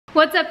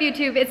What's up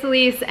YouTube, it's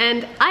Alyse,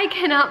 and I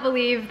cannot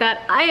believe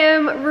that I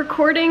am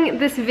recording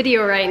this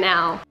video right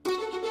now.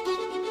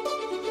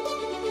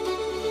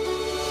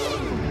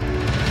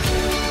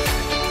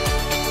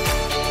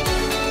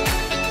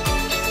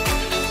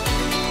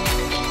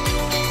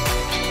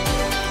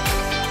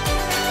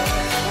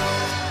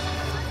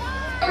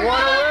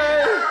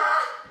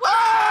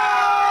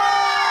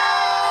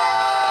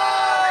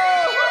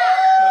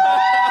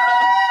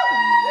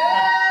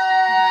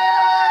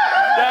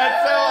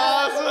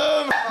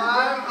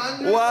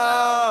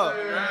 Wow!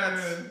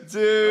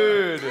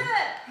 Dude,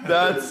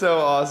 that's so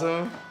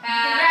awesome.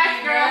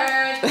 Happy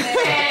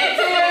birthday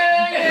to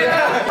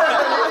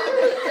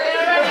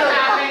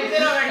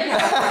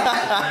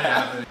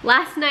you!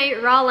 Last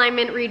night, Raw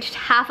Alignment reached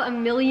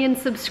 500,000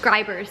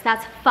 subscribers.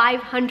 That's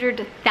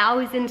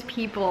 500,000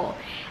 people.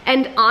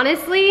 And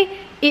honestly,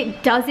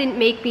 it doesn't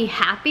make me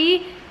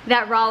happy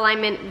that Raw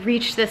Alignment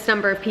reached this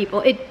number of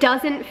people. It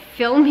doesn't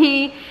fill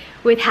me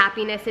with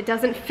happiness. It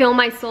doesn't fill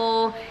my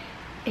soul.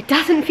 It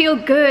doesn't feel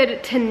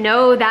good to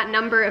know that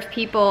number of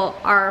people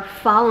are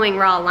following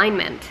Raw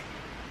Alignment.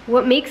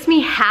 What makes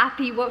me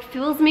happy, what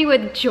fills me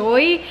with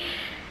joy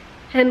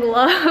and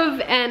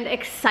love and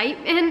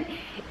excitement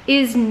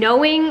is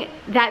knowing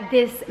that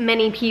this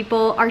many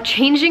people are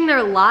changing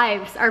their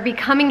lives, are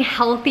becoming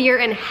healthier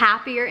and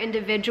happier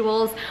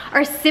individuals,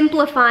 are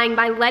simplifying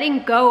by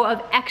letting go of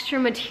extra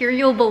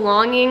material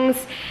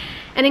belongings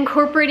and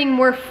incorporating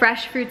more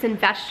fresh fruits and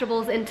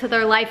vegetables into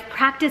their life,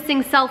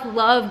 practicing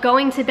self-love,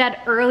 going to bed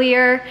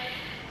earlier,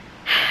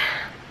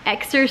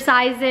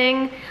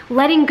 exercising,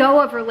 letting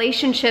go of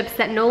relationships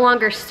that no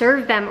longer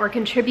serve them or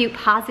contribute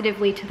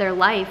positively to their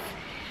life.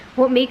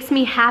 What makes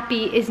me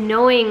happy is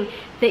knowing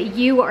that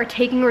you are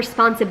taking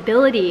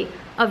responsibility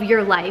of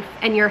your life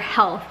and your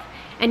health,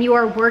 and you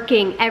are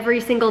working every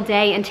single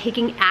day and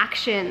taking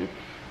action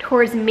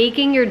towards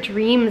making your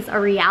dreams a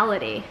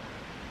reality.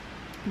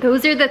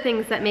 Those are the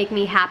things that make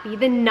me happy.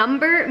 The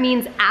number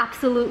means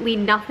absolutely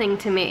nothing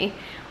to me.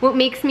 What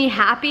makes me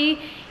happy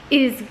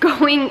is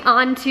going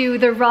onto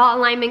the Raw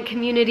Alignment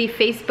Community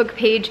Facebook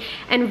page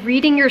and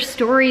reading your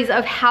stories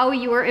of how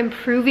you are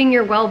improving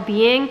your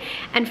well-being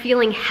and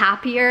feeling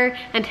happier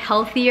and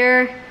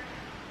healthier.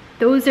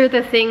 Those are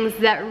the things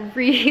that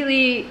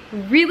really,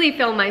 really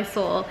fill my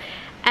soul.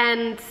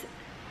 And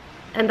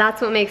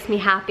that's what makes me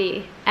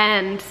happy.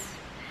 And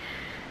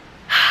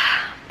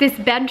this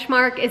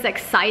benchmark is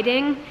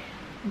exciting,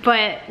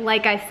 but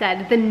like I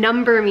said, the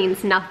number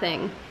means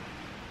nothing.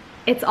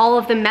 It's all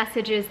of the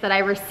messages that I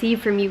receive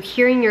from you,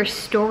 hearing your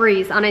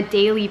stories on a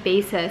daily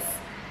basis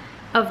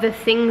of the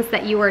things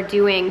that you are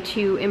doing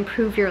to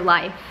improve your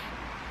life.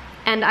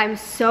 And I'm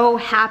so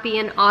happy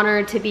and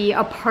honored to be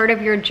a part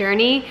of your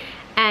journey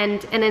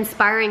and an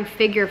inspiring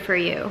figure for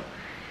you.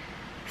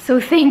 So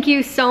thank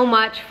you so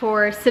much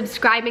for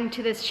subscribing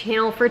to this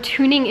channel, for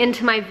tuning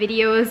into my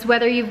videos,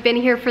 whether you've been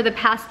here for the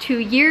past 2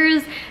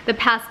 years, the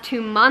past 2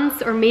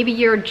 months, or maybe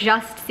you're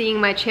just seeing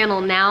my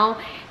channel now.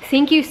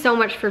 Thank you so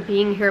much for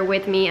being here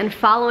with me and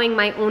following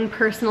my own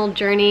personal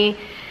journey,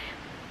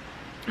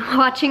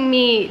 watching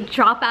me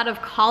drop out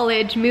of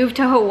college, move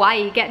to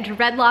Hawaii, get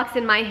dreadlocks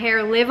in my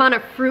hair, live on a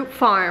fruit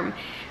farm,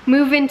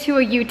 move into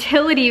a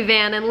utility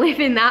van and live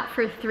in that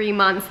for 3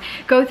 months,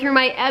 go through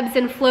my ebbs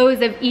and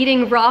flows of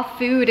eating raw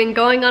food and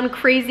going on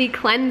crazy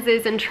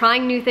cleanses and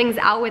trying new things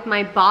out with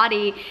my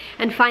body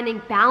and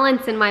finding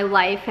balance in my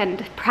life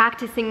and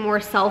practicing more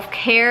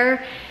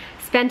self-care,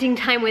 spending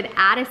time with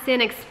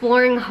Addison,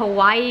 exploring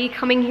Hawaii,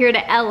 coming here to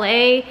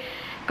LA,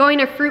 going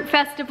to fruit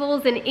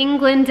festivals in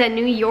England and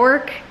New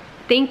York.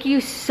 Thank you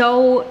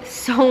so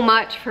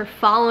much for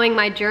following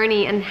my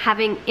journey and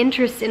having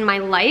interest in my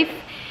life,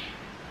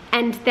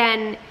 and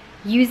then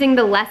using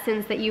the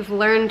lessons that you've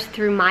learned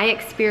through my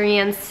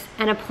experience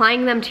and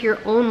applying them to your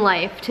own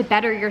life to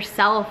better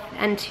yourself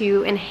and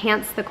to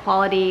enhance the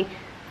quality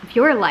of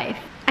your life.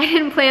 I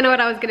didn't plan what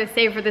I was gonna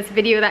say for this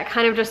video. That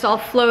kind of just all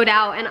flowed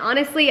out, and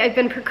honestly, I've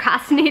been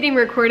procrastinating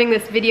recording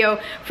this video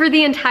for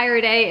the entire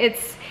day.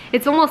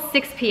 It's almost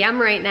 6 p.m.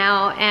 right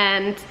now,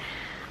 and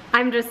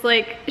I'm just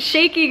like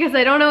shaky because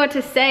I don't know what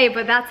to say,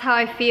 but that's how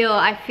I feel.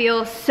 I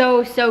feel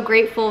so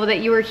grateful that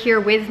you are here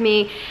with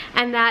me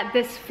and that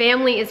this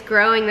family is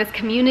growing, this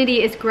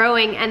community is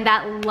growing, and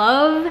that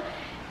love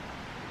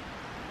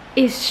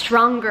is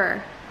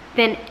stronger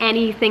than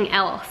anything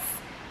else.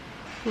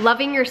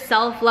 Loving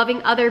yourself,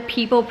 loving other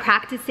people,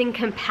 practicing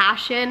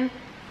compassion,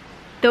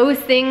 those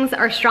things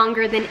are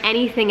stronger than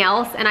anything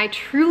else, and I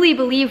truly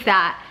believe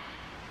that.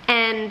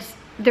 And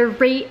the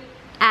rate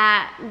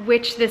at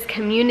which this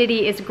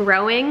community is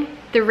growing,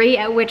 the rate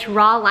at which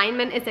Raw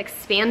Alignment is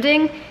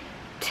expanding,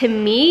 to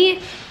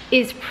me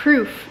is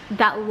proof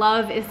that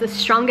love is the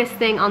strongest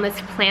thing on this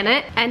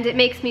planet. And it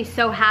makes me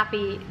so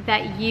happy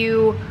that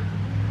you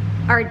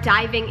are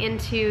diving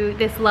into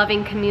this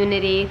loving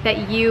community,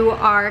 that you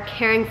are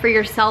caring for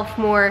yourself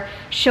more,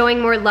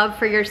 showing more love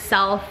for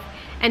yourself,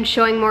 and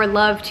showing more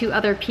love to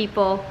other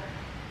people.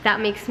 that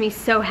makes me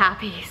so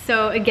happy.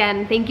 So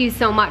again, thank you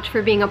so much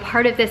for being a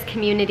part of this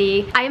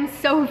community. I am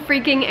so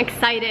freaking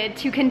excited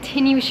to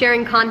continue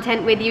sharing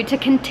content with you, to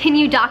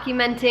continue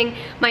documenting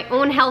my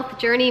own health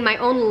journey, my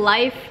own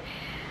life.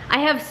 I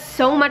have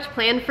so much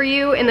planned for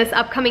you in this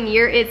upcoming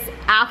year. It's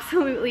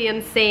absolutely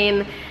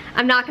insane.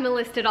 I'm not gonna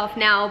list it off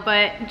now,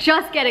 but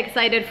just get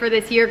excited for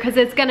this year because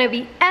it's gonna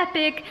be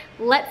epic.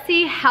 Let's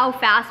see how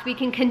fast we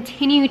can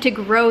continue to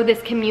grow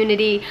this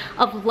community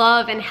of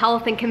love and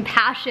health and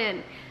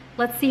compassion.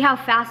 Let's see how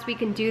fast we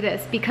can do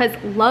this because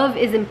love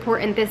is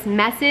important. This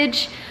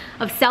message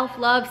of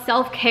self-love,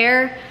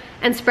 self-care,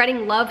 and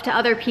spreading love to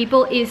other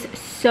people is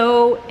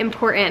so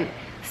important.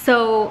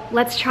 So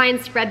let's try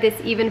and spread this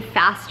even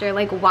faster,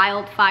 like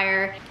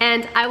wildfire.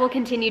 And I will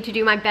continue to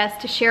do my best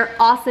to share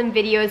awesome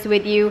videos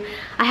with you.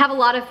 I have a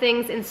lot of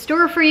things in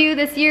store for you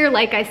this year.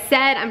 Like I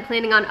said, I'm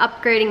planning on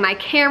upgrading my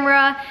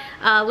camera,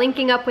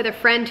 linking up with a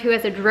friend who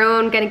has a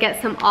drone, gonna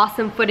get some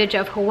awesome footage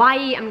of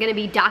Hawaii. I'm gonna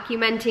be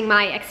documenting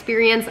my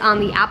experience on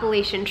the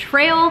Appalachian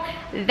Trail.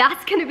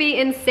 That's gonna be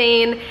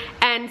insane,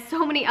 and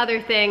so many other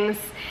things.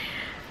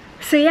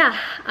 So yeah,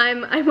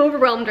 I'm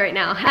overwhelmed right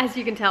now. As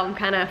you can tell, I'm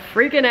kind of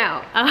freaking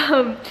out.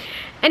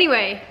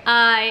 Anyway,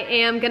 I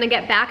am gonna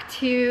get back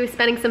to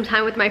spending some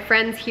time with my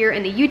friends here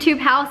in the YouTube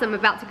house. I'm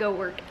about to go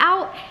work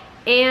out.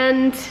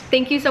 And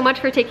thank you so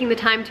much for taking the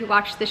time to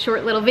watch this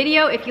short little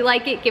video. If you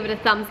like it, give it a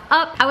thumbs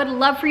up. I would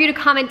love for you to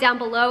comment down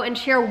below and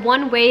share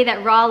one way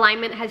that raw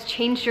alignment has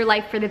changed your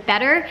life for the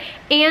better.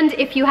 And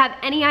if you have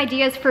any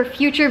ideas for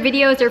future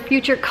videos or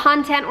future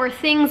content or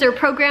things or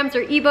programs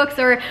or ebooks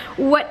or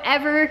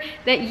whatever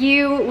that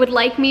you would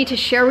like me to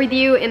share with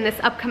you in this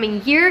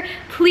upcoming year,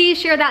 please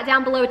share that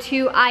down below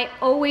too. I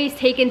always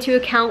take into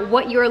account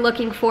what you're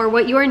looking for,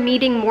 what you're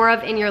needing more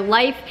of in your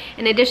life.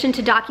 In addition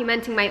to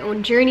documenting my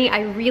own journey,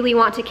 I really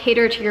want to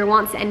cater to your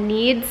wants and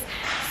needs.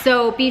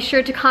 So be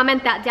sure to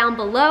comment that down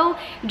below.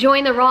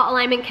 Join the Raw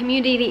Alignment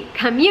community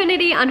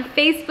on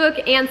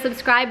Facebook and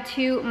subscribe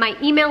to my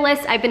email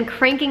list. I've been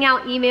cranking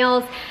out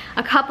emails,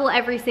 a couple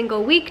every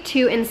single week,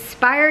 to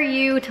inspire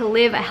you to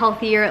live a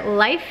healthier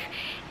life.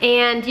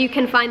 And you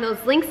can find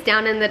those links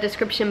down in the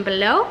description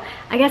below.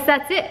 I guess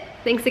that's it.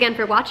 Thanks again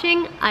for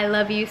watching. I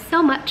love you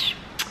so much.